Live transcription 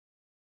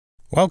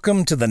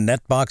Welcome to the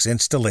NetBox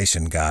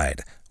Installation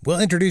Guide. We'll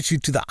introduce you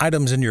to the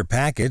items in your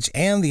package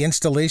and the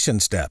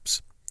installation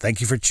steps. Thank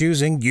you for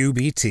choosing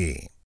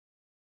UBT.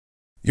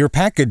 Your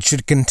package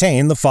should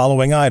contain the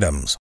following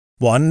items.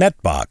 1.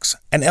 NetBox,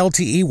 an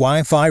LTE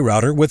Wi-Fi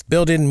router with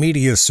built-in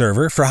media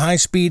server for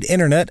high-speed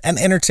internet and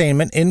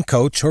entertainment in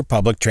coach or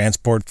public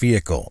transport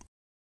vehicle.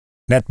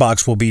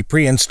 NetBox will be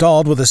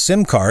pre-installed with a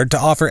SIM card to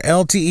offer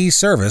LTE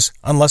service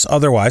unless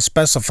otherwise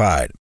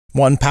specified.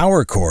 1.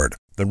 Power cord.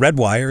 The red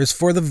wire is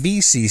for the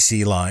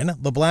VCC line,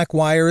 the black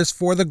wire is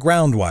for the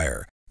ground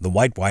wire, the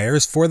white wire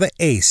is for the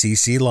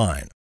ACC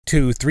line.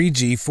 2.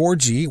 3G,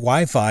 4G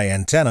Wi-Fi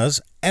antennas,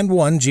 and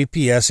 1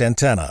 GPS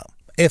antenna.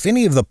 If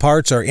any of the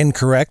parts are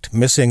incorrect,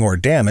 missing, or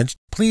damaged,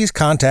 please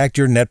contact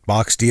your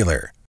NetBox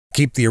dealer.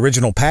 Keep the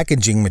original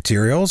packaging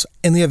materials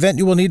in the event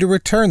you will need to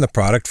return the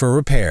product for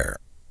repair.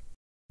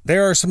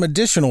 There are some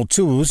additional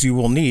tools you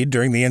will need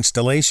during the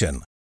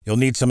installation. You'll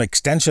need some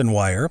extension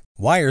wire,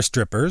 wire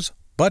strippers,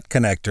 butt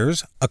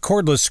connectors, a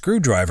cordless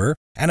screwdriver,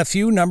 and a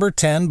few number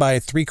 10 by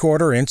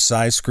 3/4 inch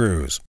size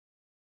screws.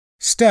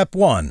 Step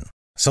 1.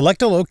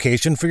 Select a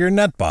location for your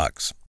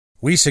NetBox.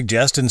 We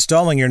suggest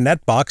installing your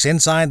NetBox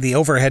inside the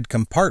overhead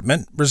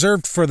compartment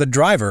reserved for the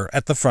driver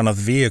at the front of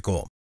the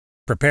vehicle.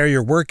 Prepare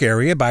your work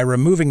area by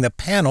removing the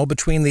panel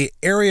between the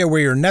area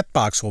where your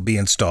NetBox will be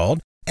installed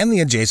and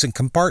the adjacent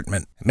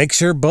compartment. Make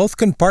sure both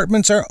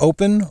compartments are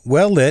open,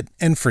 well lit,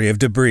 and free of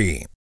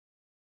debris.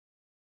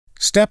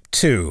 Step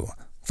 2.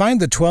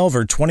 Find the 12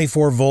 or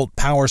 24-volt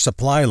power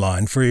supply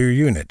line for your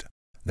unit.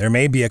 There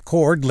may be a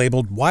cord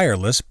labeled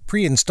wireless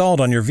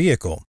pre-installed on your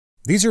vehicle.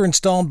 These are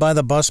installed by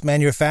the bus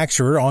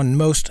manufacturer on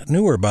most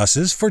newer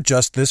buses for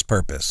just this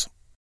purpose.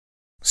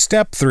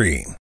 Step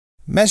 3.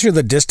 Measure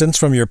the distance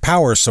from your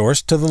power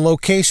source to the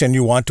location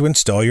you want to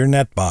install your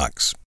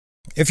NetBox.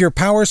 If your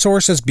power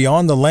source is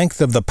beyond the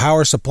length of the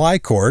power supply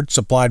cord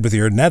supplied with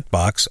your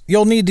NetBox,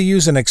 you'll need to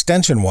use an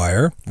extension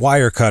wire,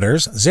 wire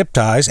cutters, zip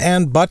ties,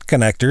 and butt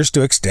connectors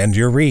to extend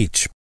your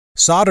reach.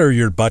 Solder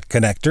your butt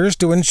connectors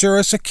to ensure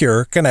a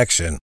secure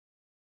connection.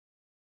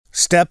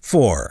 Step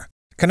 4.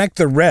 Connect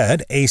the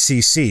red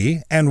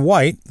ACC and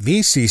white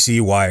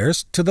VCC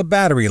wires to the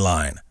battery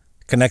line.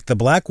 Connect the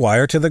black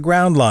wire to the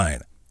ground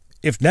line.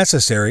 If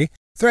necessary,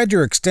 thread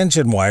your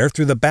extension wire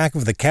through the back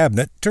of the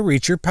cabinet to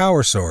reach your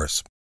power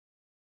source.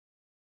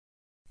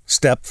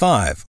 Step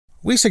 5.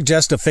 We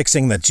suggest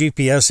affixing the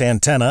GPS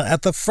antenna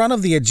at the front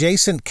of the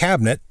adjacent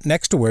cabinet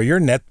next to where your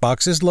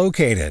NetBox is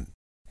located.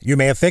 You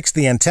may affix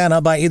the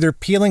antenna by either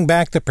peeling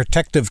back the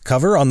protective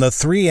cover on the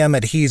 3M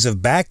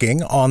adhesive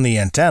backing on the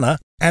antenna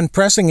and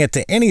pressing it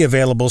to any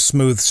available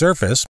smooth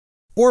surface,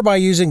 or by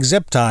using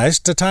zip ties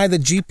to tie the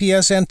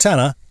GPS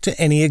antenna to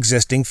any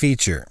existing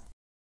feature.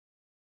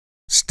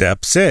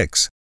 Step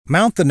 6.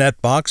 Mount the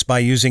NetBox by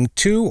using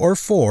 2 or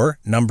 4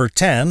 number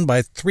 10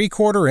 by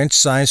 3/4 inch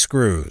size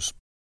screws.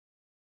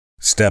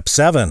 Step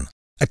 7.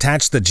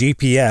 Attach the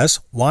GPS,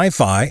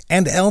 Wi-Fi,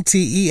 and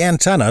LTE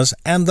antennas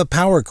and the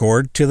power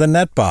cord to the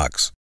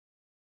NetBox.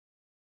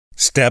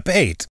 Step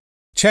 8.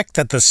 Check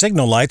that the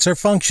signal lights are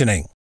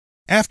functioning.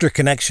 After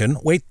connection,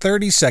 wait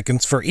 30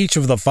 seconds for each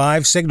of the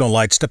 5 signal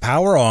lights to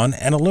power on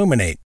and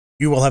illuminate.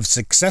 You will have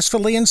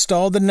successfully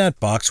installed the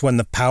NetBox when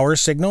the power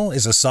signal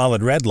is a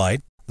solid red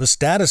light, the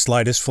status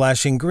light is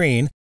flashing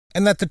green,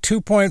 and that the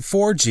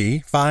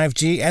 2.4G,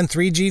 5G, and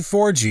 3G,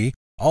 4G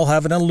all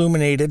have an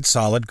illuminated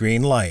solid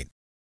green light.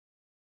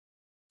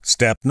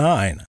 Step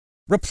 9.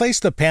 Replace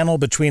the panel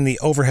between the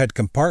overhead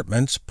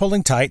compartments,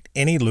 pulling tight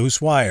any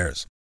loose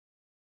wires.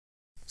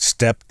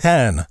 Step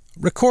 10.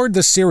 Record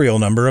the serial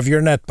number of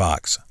your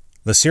NetBox.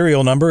 The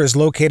serial number is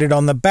located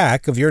on the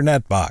back of your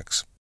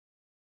NetBox.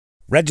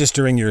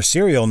 Registering your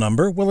serial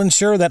number will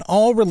ensure that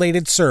all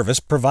related service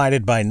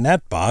provided by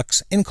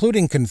NetBox,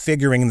 including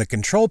configuring the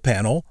control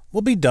panel,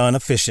 will be done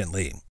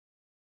efficiently.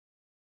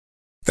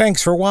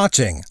 Thanks for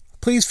watching.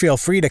 Please feel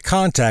free to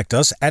contact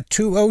us at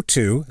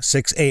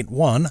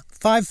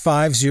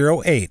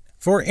 202-681-5508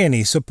 for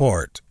any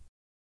support.